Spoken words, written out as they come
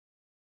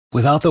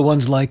Without the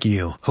ones like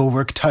you, who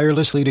work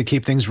tirelessly to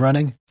keep things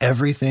running,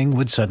 everything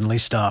would suddenly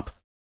stop.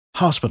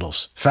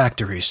 Hospitals,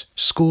 factories,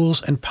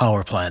 schools, and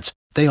power plants,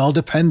 they all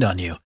depend on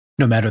you.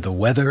 No matter the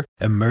weather,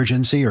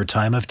 emergency, or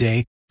time of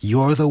day,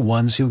 you're the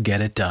ones who get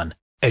it done.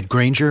 At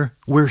Grainger,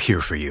 we're here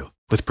for you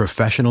with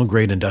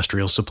professional-grade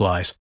industrial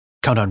supplies.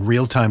 Count on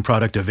real-time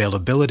product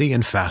availability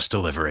and fast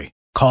delivery.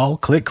 Call,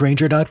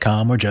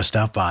 clickgrainger.com, or just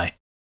stop by.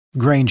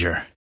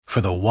 Grainger, for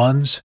the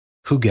ones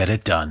who get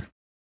it done.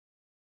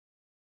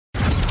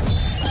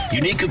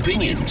 Unique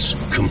opinions,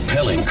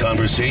 compelling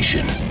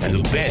conversation, and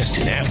the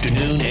best in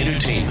afternoon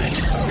entertainment.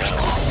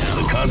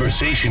 The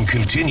conversation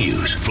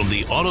continues from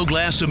the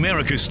Autoglass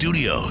America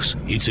studios.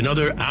 It's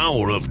another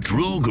hour of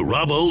Drew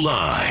Garabo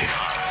Live.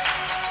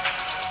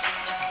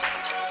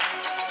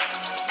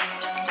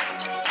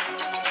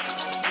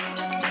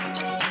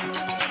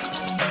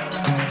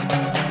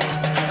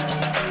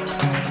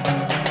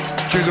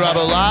 Drew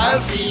Garabo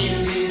Live.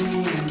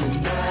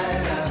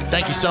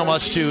 Thank you so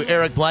much to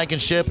Eric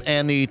Blankenship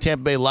and the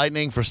Tampa Bay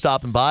Lightning for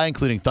stopping by,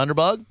 including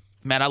Thunderbug.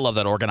 Man, I love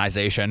that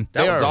organization.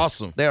 That was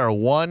awesome. They are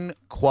one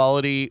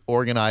quality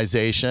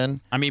organization.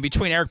 I mean,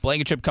 between Eric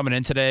Blankenship coming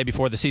in today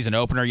before the season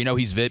opener, you know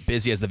he's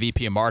busy as the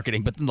VP of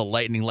marketing, but then the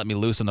Lightning let me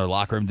loose in their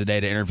locker room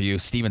today to interview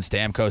Steven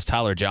Stamkos,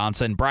 Tyler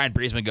Johnson. Brian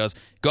Breesman goes,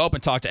 go up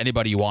and talk to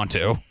anybody you want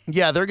to.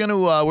 Yeah, they're gonna.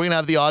 We're gonna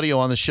have the audio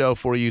on the show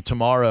for you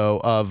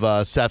tomorrow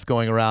of Seth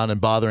going around and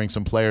bothering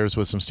some players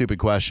with some stupid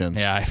questions.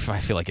 Yeah, I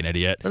feel like an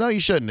idiot. But no, you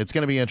shouldn't. It's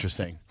gonna be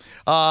interesting.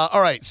 All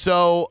right,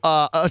 so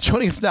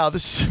joining us now.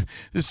 This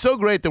is so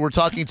great that we're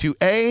talking to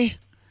a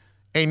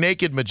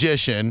naked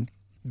magician,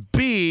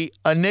 B,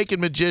 a naked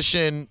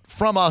magician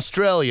from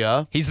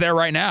Australia. He's there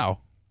right now.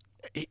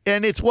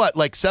 And it's what,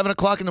 like 7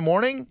 o'clock in the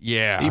morning?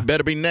 Yeah. He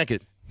better be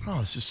naked. Oh,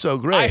 this is so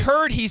great. I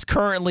heard he's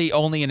currently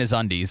only in his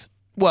undies.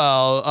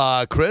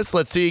 Well, Chris,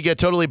 let's see you get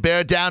totally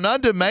bare down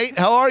under, mate.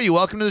 How are you?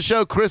 Welcome to the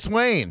show, Chris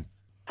Wayne.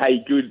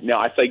 Hey, good. Now,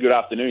 I say good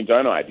afternoon,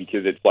 don't I?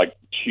 Because it's like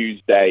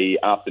Tuesday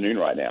afternoon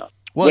right now.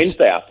 Well,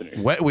 Wednesday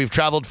afternoon. We've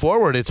traveled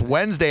forward. It's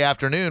Wednesday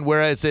afternoon,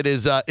 whereas it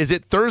is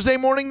it Thursday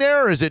morning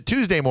there, or is it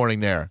Tuesday morning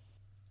there?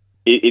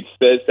 It's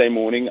Thursday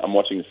morning. I'm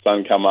watching the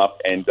sun come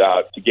up, and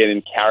to get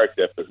in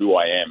character for who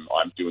I am,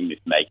 I'm doing this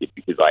naked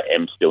because I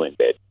am still in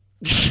bed.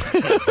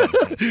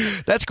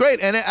 That's great.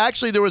 And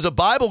actually, there was a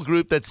Bible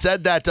group that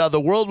said that the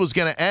world was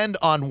going to end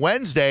on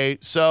Wednesday.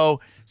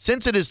 So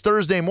since it is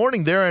Thursday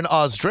morning there in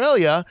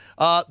Australia,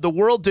 the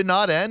world did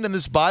not end, and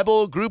this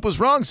Bible group was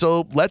wrong.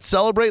 So let's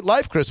celebrate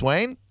life, Chris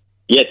Wayne.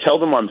 Yeah, tell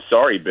them I'm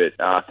sorry, but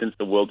since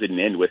the world didn't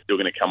end, we're still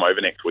going to come over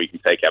next week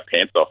and take our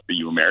pants off for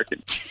you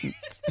Americans.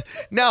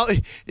 Now,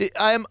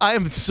 I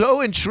am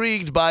so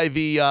intrigued by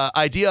the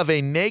idea of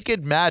a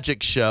naked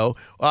magic show.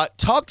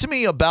 Talk to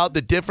me about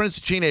the difference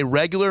between a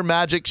regular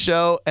magic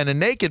show and a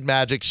naked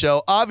magic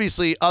show,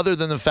 obviously other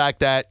than the fact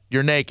that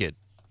you're naked.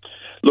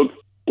 Look,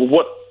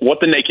 what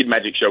the Naked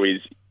Magic Show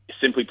is,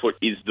 simply put,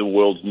 is the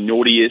world's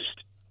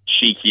naughtiest,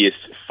 cheekiest,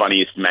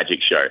 funniest magic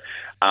show.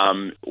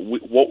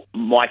 What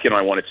Mike and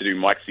I wanted to do,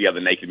 Mike's the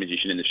other naked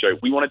magician in the show,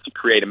 we wanted to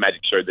create a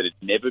magic show that had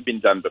never been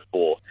done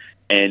before,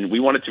 and we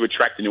wanted to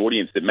attract an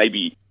audience that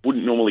maybe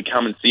wouldn't normally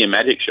come and see a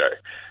magic show.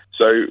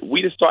 So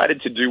we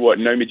decided to do what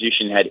no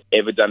magician had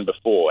ever done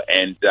before,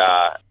 and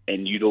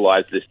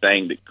utilize this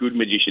saying that good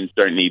magicians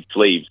don't need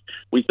sleeves.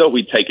 We thought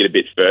we'd take it a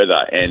bit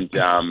further, and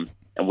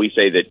we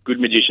say that good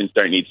magicians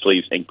don't need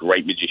sleeves and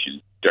great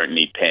magicians don't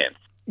need pants.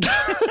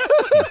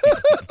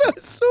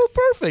 That's so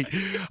perfect.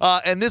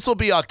 And this will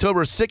be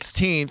October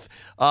 16th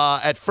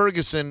at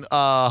Ferguson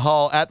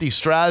Hall at the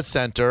Straz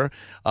Center.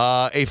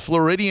 A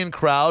Floridian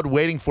crowd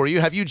waiting for you.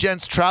 Have you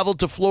gents traveled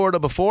to Florida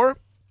before?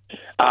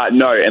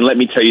 No, and let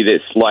me tell you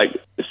this, like,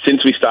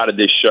 since we started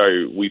this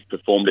show, we've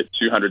performed it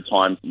 200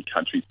 times in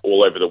countries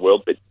all over the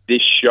world, but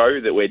this show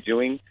that we're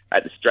doing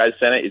at the Straz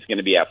Center is going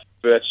to be our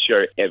first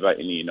show ever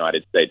in the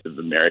United States of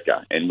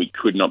America, and we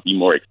could not be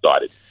more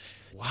excited.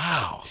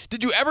 Wow.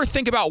 Did you ever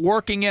think about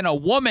working in a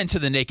woman to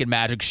the Naked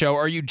Magic Show,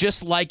 or you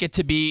just like it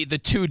to be the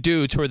two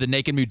dudes who are the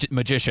naked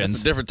magicians?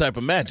 It's a different type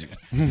of magic.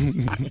 Look,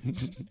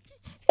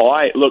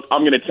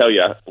 I'm going to tell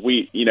you,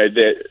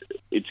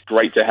 it's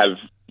great to have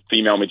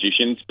female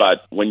magicians,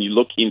 but when you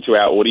look into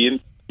our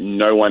audience,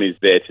 no one is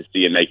there to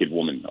see a naked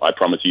woman. I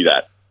promise you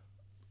that.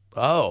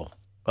 Oh.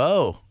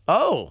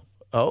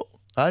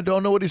 I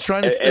don't know what he's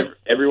trying to say.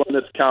 Everyone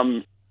that's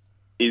come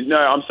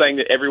I'm saying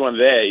that everyone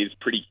there is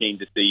pretty keen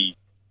to see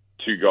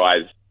two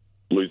guys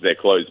lose their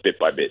clothes bit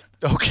by bit.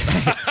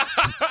 Okay.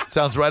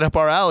 Sounds right up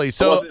our alley.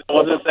 So I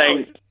wasn't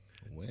saying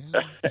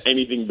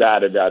anything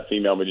bad about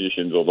female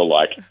magicians or the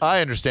like.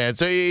 I understand.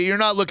 So you're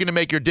not looking to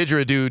make your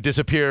didgeridoo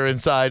disappear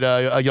inside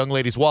a young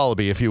lady's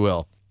wallaby, if you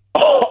will.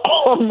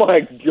 Oh my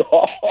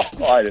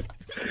God.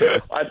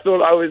 I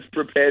thought I was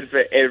prepared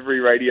for every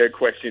radio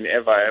question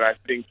ever, and I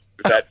think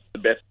that's the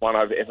best one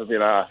I've ever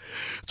been asked.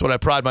 That's what I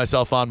pride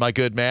myself on, my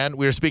good man.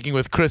 We are speaking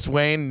with Chris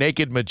Wayne,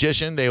 Naked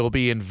Magician. They will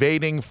be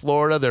invading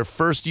Florida, their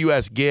first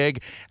U.S.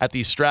 gig at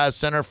the Straz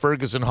Center,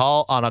 Ferguson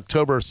Hall, on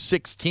October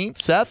 16th.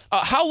 Seth?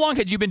 How long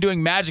had you been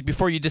doing magic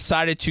before you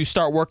decided to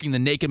start working the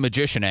Naked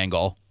Magician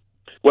angle?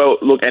 Well,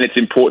 look, and it's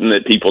important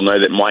that people know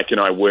that Mike and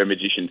I were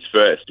magicians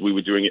first. We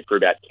were doing it for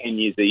about 10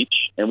 years each,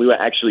 and we were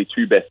actually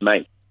two best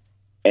mates.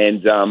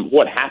 And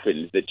what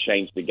happened that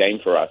changed the game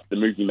for us, the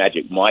movie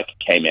Magic Mike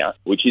came out,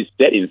 which is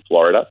set in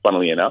Florida,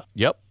 funnily enough.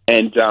 Yep.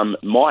 And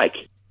Mike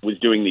was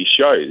doing these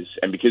shows,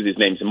 and because his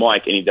name's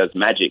Mike and he does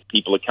magic,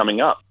 people are coming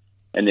up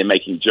and they're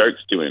making jokes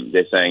to him.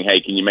 They're saying,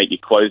 hey, can you make your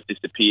clothes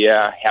disappear?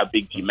 How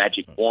big's your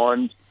magic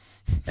wand?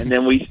 And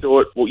then we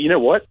thought, well, you know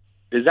what?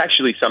 There's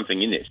actually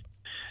something in this.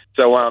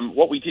 So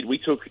what we did, we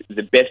took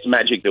the best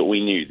magic that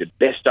we knew, the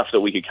best stuff that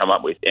we could come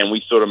up with, and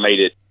we sort of made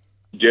it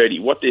dirty.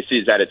 What this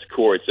is at its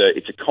core,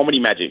 it's a comedy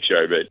magic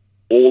show, but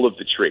all of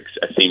the tricks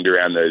are themed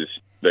around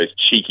those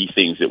cheeky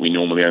things that we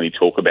normally only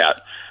talk about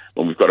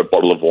when we've got a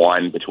bottle of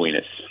wine between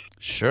us.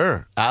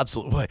 Sure,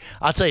 absolutely.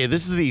 I'll tell you,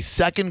 this is the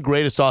second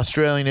greatest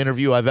Australian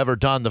interview I've ever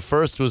done. The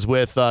first was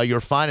with your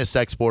finest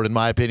export, in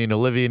my opinion,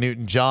 Olivia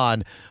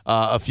Newton-John,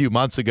 a few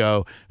months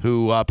ago,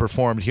 who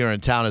performed here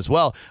in town as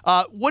well.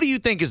 What do you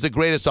think is the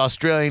greatest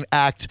Australian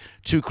act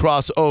to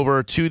cross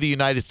over to the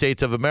United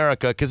States of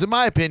America? Because in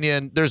my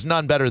opinion, there's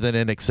none better than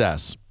In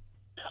Excess.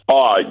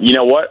 Oh, you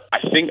know what? I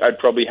think I'd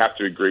probably have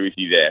to agree with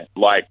you there.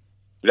 Like,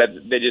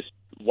 they're just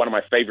one of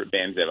my favorite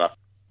bands ever.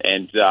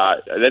 And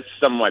that's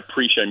some of my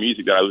pre-show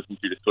music that I listen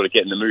to sort of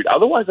get in the mood.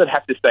 Otherwise, I'd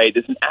have to say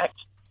there's an act.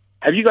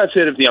 Have you guys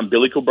heard of the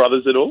Umbilical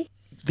Brothers at all?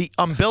 The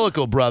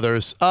Umbilical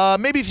Brothers.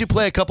 Maybe if you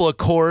play a couple of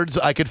chords,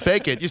 I could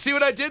fake it. You see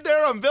what I did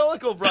there?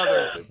 Umbilical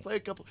Brothers. Play a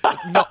couple.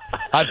 No,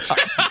 I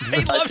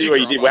see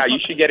what you did. Wow, you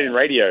should get in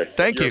radio.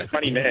 Thank You're you. a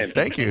funny man.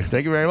 Thank you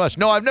very much.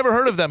 No, I've never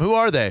heard of them. Who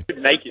are they?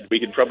 Naked, we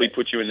could probably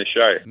put you in the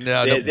show.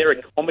 No, they're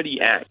a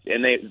comedy act,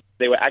 and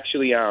they were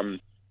actually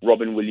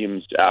Robin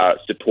Williams'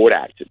 support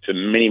act for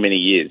many, many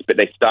years. But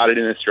they started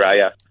in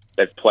Australia.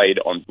 They've played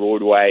on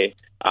Broadway,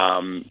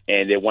 and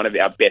they're one of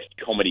our best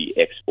comedy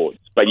exports.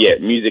 But yeah,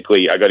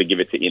 musically, I got to give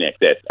it to In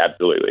Excess,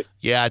 absolutely.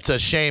 Yeah, it's a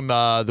shame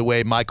the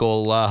way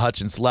Michael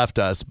Hutchence left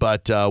us,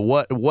 but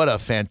what a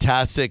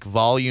fantastic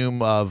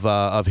volume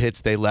of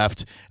hits they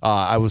left.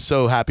 I was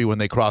so happy when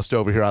they crossed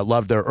over here. I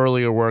loved their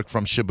earlier work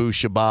from Shabu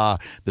Shaba,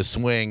 The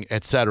Swing,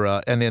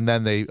 etc. And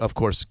then they, of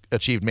course,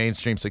 achieved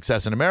mainstream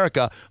success in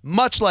America,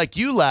 much like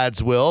you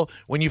lads will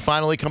when you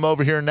finally come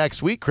over here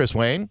next week, Chris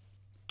Wayne.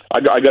 I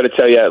got to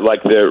tell you,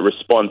 like, the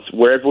response,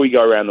 wherever we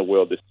go around the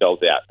world, this sells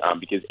out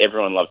because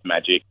everyone loves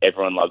magic.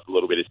 Everyone loves a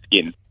little bit of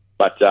skin.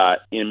 But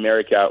in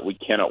America, we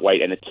cannot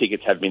wait, and the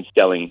tickets have been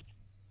selling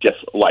just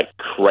like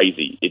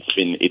crazy. It's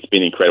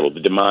been incredible. The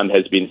demand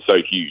has been so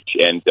huge,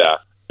 and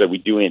so we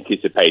do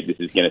anticipate this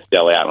is going to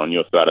sell out on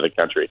your side of the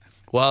country.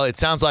 Well, it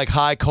sounds like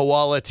high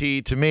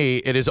quality to me.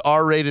 It is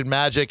R-rated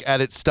magic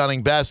at its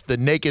stunning best. The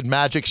Naked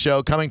Magic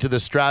Show coming to the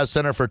Straz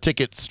Center. For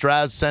tickets,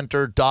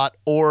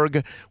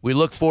 strazcenter.org. We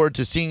look forward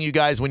to seeing you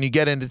guys when you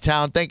get into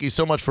town. Thank you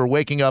so much for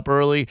waking up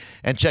early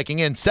and checking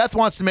in. Seth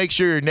wants to make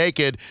sure you're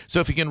naked, so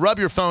if you can rub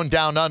your phone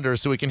down under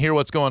so we can hear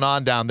what's going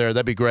on down there,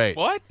 that'd be great.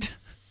 What?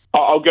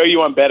 I'll go you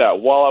one better.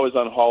 While I was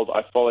on hold,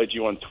 I followed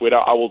you on Twitter.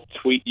 I will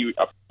tweet you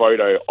a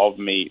photo of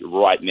me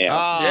right now.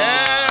 Oh,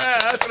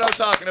 yeah, that's what I'm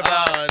talking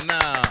about. Oh,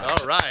 no.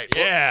 All right.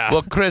 Yeah.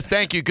 Well, Chris,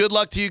 thank you. Good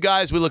luck to you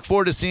guys. We look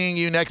forward to seeing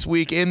you next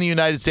week in the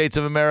United States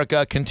of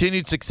America.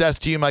 Continued success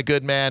to you, my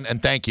good man,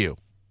 and thank you.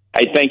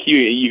 Hey, thank you.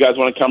 You guys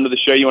want to come to the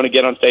show? You want to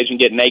get on stage and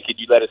get naked?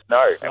 You let us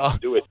know, and we'll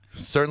do it.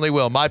 Certainly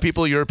will. My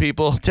people, your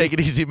people. Take it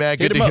easy, man.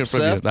 Good to hear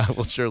from you. I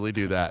will surely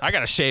do that. I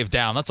got to shave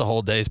down. That's a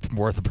whole day's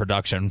worth of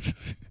production.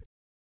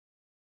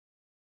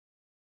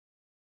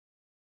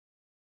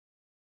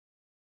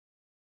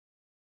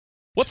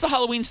 What's the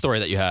Halloween story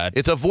that you had?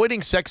 It's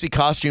avoiding sexy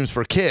costumes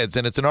for kids,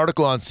 and it's an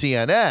article on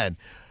CNN.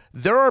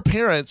 There are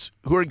parents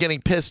who are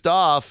getting pissed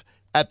off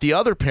at the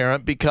other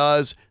parent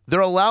because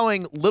they're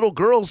allowing little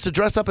girls to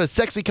dress up as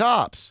sexy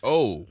cops.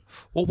 Oh.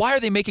 Well, why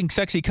are they making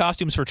sexy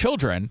costumes for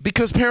children?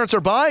 Because parents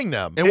are buying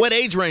them. And what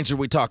age range are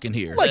we talking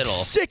here? Like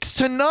 6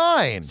 to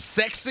 9.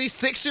 Sexy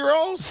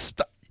 6-year-olds?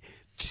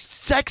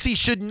 Sexy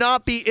should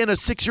not be in a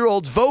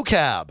 6-year-old's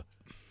vocab.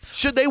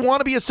 Should they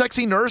want to be a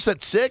sexy nurse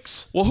at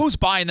 6? Well, who's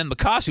buying them the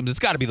costumes? It's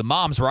got to be the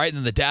moms, right? And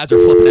then the dads are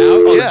flipping out.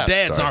 Oh, Yeah, the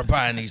dads aren't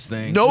buying these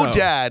things. No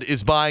dad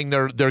is buying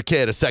their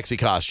kid a sexy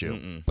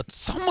costume. But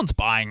someone's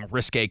buying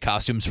risque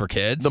costumes for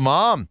kids. The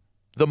mom.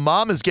 The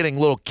mom is getting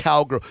little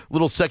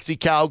sexy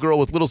cowgirl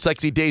with little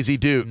sexy Daisy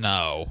Dukes.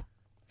 No.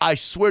 I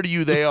swear to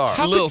you they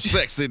are. Little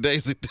sexy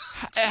Daisy.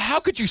 How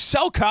could you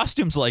sell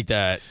costumes like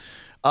that?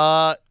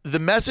 The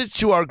message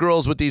to our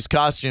girls with these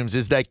costumes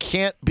is they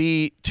can't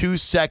be too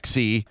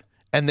sexy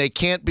and they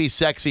can't be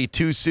sexy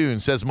too soon,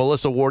 says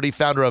Melissa Wardy,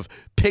 founder of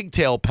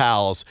Pigtail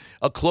Pals,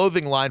 a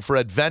clothing line for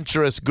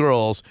adventurous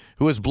girls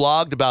who has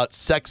blogged about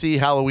sexy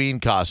Halloween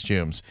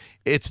costumes.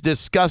 It's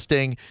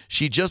disgusting.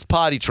 She just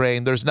potty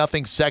trained. There's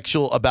nothing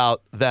sexual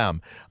about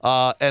them.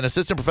 An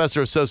assistant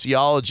professor of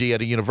sociology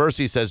at a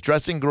university says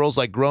dressing girls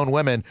like grown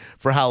women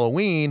for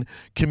Halloween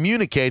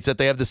communicates that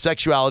they have the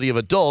sexuality of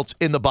adults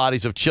in the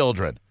bodies of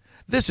children.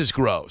 This is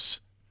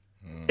gross.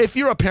 If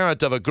you're a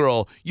parent of a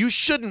girl, you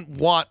shouldn't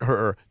want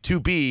her to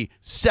be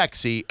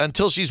sexy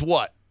until she's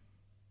what?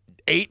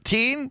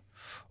 18?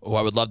 Oh,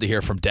 I would love to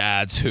hear from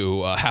dads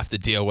who have to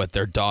deal with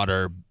their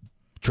daughter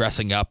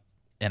dressing up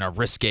in a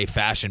risque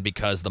fashion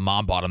because the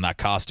mom bought them that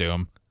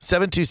costume.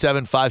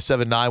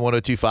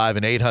 727-579-1025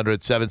 and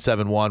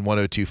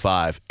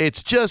 800-771-1025.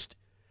 It's just,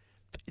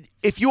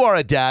 if you are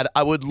a dad,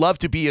 I would love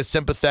to be a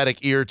sympathetic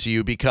ear to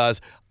you because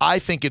I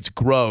think it's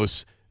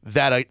gross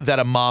that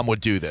a mom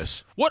would do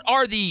this. What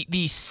are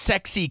the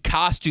sexy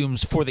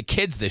costumes for the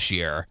kids this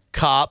year?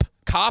 Cop,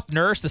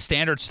 nurse, the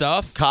standard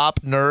stuff. Cop,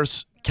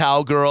 nurse,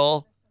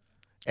 cowgirl.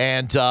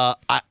 And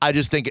I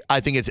just think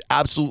it's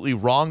absolutely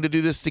wrong to do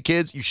this to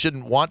kids. You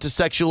shouldn't want to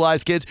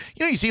sexualize kids.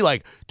 You know, you see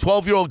like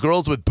 12-year-old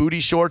girls with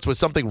booty shorts with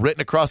something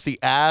written across the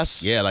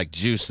ass. Yeah, like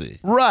juicy.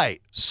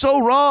 Right.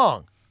 So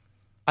wrong.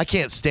 I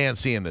can't stand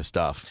seeing this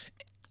stuff.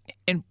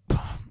 And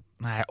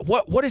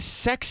what is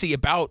sexy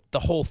about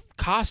the whole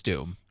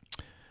costume?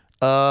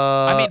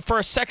 I mean, for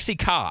a sexy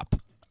cop,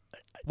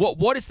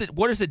 what is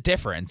the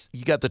difference?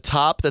 You got the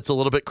top that's a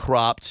little bit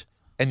cropped,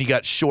 and you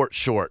got short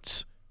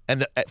shorts.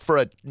 And for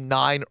a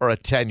 9 or a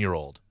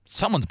 10-year-old,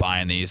 someone's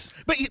buying these.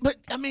 But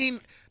I mean,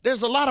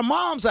 there's a lot of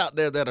moms out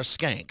there that are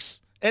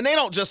skanks. And they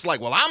don't just like,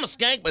 well, I'm a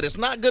skank, but it's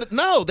not good.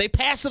 No, they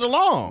pass it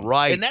along.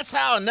 Right. And that's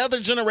how another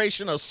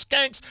generation of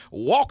skanks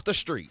walk the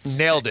streets.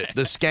 Nailed it.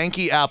 The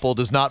skanky apple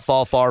does not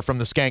fall far from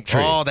the skank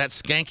tree. Oh, that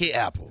skanky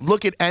apple.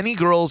 Look at any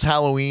girl's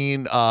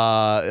Halloween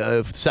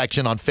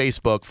section on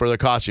Facebook for their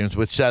costumes,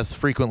 which Seth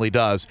frequently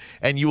does,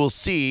 and you will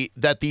see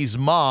that these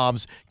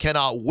moms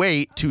cannot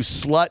wait to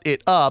slut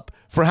it up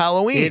for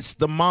Halloween. It's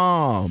the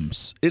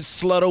moms.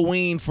 It's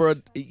Slutoween for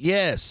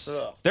yes.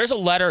 There's a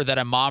letter that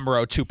a mom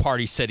wrote to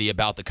Party City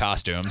about the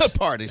costumes.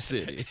 Party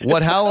City.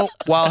 While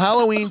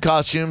Halloween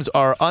costumes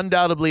are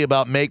undoubtedly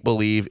about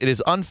make-believe, it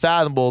is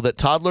unfathomable that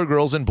toddler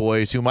girls and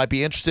boys who might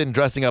be interested in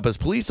dressing up as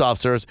police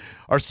officers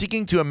are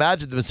seeking to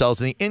imagine themselves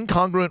in the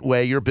incongruent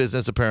way your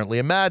business apparently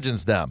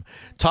imagines them.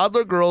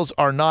 Toddler girls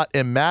are not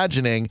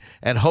imagining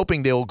and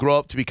hoping they will grow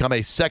up to become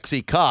a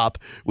sexy cop,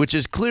 which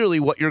is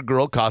clearly what your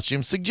girl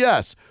costume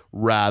suggests.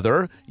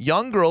 Rather,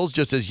 young girls,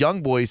 just as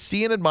young boys,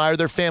 see and admire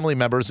their family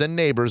members and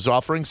neighbors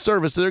offering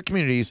service to their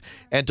communities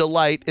and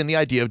delight in the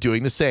idea of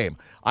doing the same.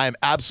 I am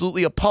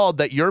absolutely appalled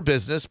that your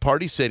business,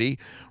 Party City,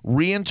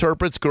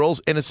 reinterprets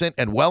girls' innocent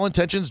and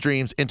well-intentioned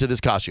dreams into this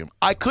costume.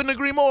 I couldn't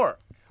agree more.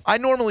 I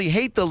normally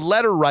hate the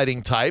letter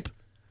writing type,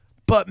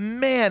 but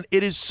man,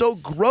 it is so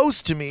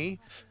gross to me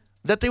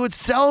that they would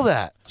sell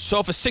that.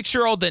 So if a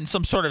 6-year-old in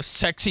some sort of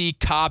sexy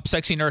cop,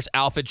 sexy nurse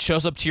outfit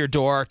shows up to your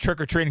door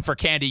trick-or-treating for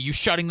candy, you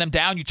shutting them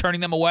down? You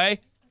turning them away?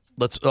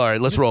 All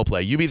right, let's role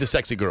play. You be the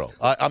sexy girl.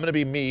 I'm going to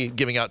be me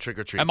giving out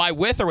trick-or-treat. Am I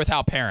with or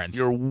without parents?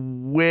 You're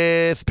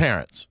with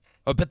parents.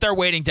 Oh, but they're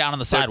waiting down on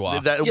the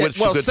sidewalk.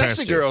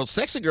 Sexy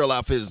girl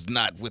outfit is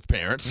not with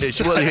parents.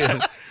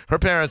 Her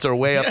parents are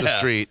way up the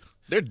street.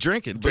 They're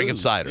drinking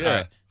cider. Yeah.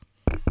 Right.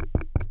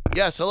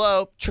 Yes,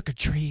 hello.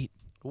 Trick-or-treat.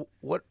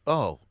 What?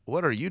 Oh,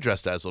 what are you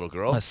dressed as, little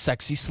girl? A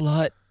sexy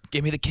slut.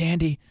 Give me the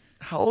candy.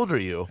 How old are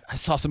you? I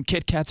saw some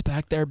Kit Kats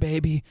back there,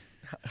 baby.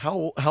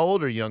 How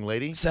old are you, young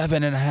lady?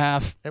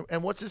 7.5.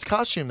 And what's this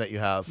costume that you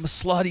have? I'm a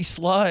slutty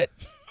slut.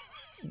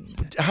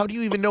 How do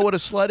you even know what a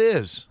slut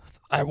is?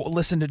 I will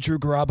listen to Drew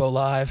Garabo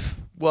live.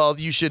 Well,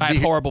 you should. I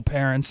have horrible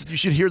parents. You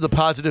should hear the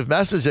positive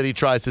message that he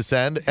tries to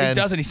send. He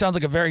doesn't. He sounds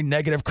like a very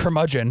negative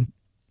curmudgeon.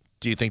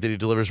 Do you think that he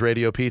delivers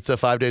radio pizza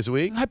 5 days a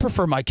week? I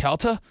prefer my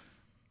Kelta.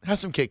 Have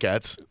some Kit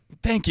Kats.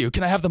 Thank you.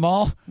 Can I have them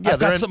all? Yeah, I've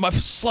got some of my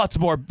sluts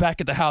more back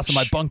at the house in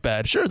my bunk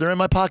bed. Sure, they're in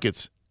my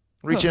pockets.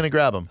 Reach in and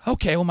grab them.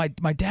 Okay, well,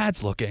 my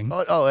dad's looking.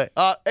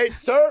 Hey,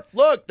 sir,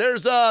 look,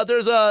 there's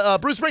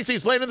Bruce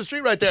Springsteen's playing in the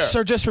street right there.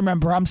 Sir, just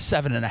remember, I'm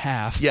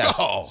 7.5. Yes,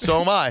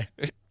 so am I.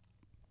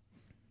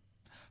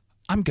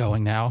 I'm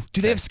going now. Do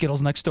they have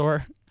Skittles next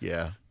door?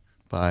 Yeah,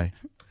 bye.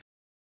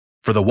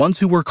 For the ones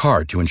who work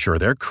hard to ensure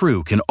their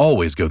crew can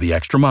always go the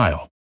extra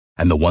mile,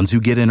 and the ones who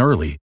get in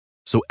early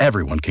so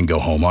everyone can go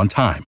home on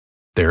time,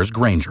 there's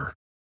Grainger,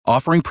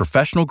 offering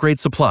professional-grade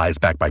supplies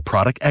backed by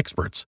product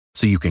experts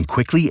so you can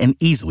quickly and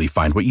easily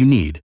find what you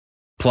need.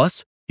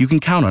 Plus, you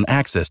can count on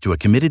access to a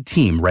committed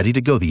team ready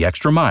to go the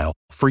extra mile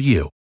for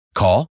you.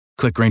 Call,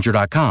 click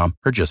Grainger.com,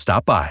 or just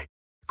stop by.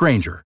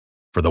 Grainger,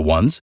 for the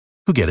ones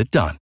who get it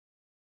done.